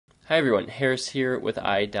Hi everyone, Harris here with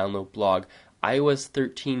iDownload Blog. iOS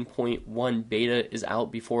 13.1 beta is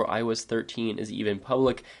out before iOS 13 is even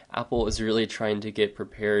public. Apple is really trying to get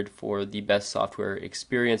prepared for the best software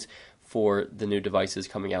experience for the new devices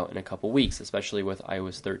coming out in a couple weeks, especially with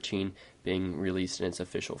iOS 13 being released in its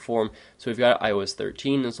official form. So we've got iOS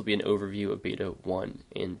 13. This will be an overview of beta 1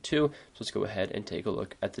 and 2. So let's go ahead and take a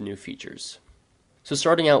look at the new features. So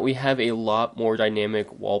starting out, we have a lot more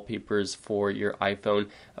dynamic wallpapers for your iPhone.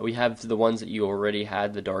 We have the ones that you already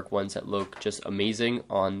had, the dark ones that look just amazing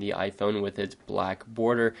on the iPhone with its black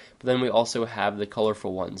border. But then we also have the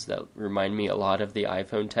colorful ones that remind me a lot of the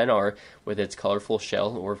iPhone XR with its colorful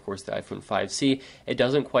shell, or of course the iPhone 5C. It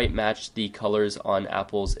doesn't quite match the colors on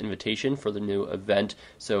Apple's invitation for the new event,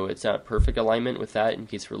 so it's not perfect alignment with that in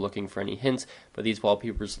case we're looking for any hints. But these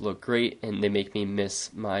wallpapers look great, and they make me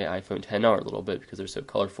miss my iPhone XR a little bit because they're so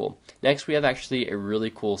colorful. Next, we have actually a really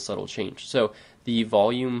cool subtle change. So the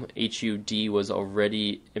volume HUD was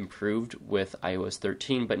already improved with iOS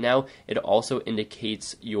 13, but now it also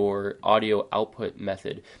indicates your audio output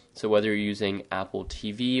method. So whether you're using Apple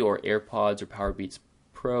TV or AirPods or Powerbeats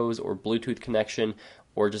Pros or Bluetooth connection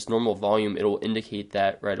or just normal volume, it'll indicate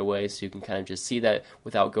that right away, so you can kind of just see that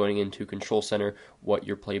without going into Control Center what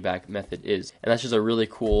your playback method is. And that's just a really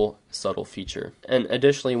cool subtle feature. And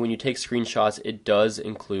additionally, when you take screenshots, it does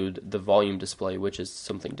include the volume display, which is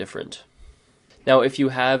something different. Now, if you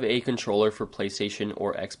have a controller for PlayStation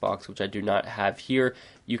or Xbox, which I do not have here,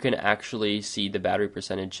 you can actually see the battery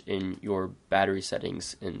percentage in your battery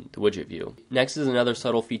settings in the widget view. Next is another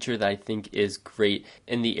subtle feature that I think is great.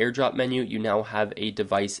 In the Airdrop menu, you now have a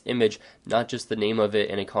device image, not just the name of it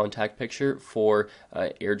and a contact picture for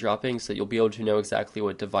airdropping, so you'll be able to know exactly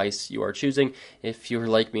what device you are choosing. If you're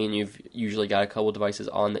like me and you've usually got a couple devices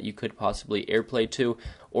on that you could possibly AirPlay to,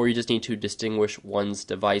 or you just need to distinguish one's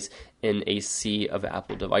device in a sea of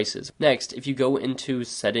Apple devices. Next, if you go into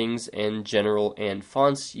settings and general and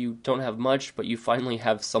fonts, you don't have much, but you finally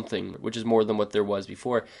have something, which is more than what there was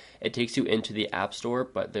before. It takes you into the App Store,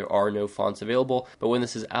 but there are no fonts available. But when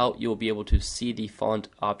this is out, you'll be able to see the font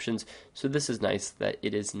options. So this is nice that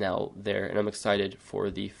it is now there, and I'm excited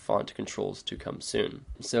for the font controls to come soon.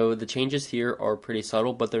 So the changes here are pretty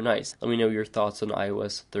subtle, but they're nice. Let me know your thoughts on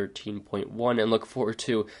iOS 13.1, and look forward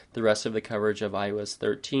to the rest of the coverage of iOS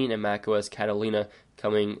 13 and macOS Catalina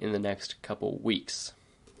coming in the next couple weeks.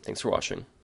 Thanks for watching.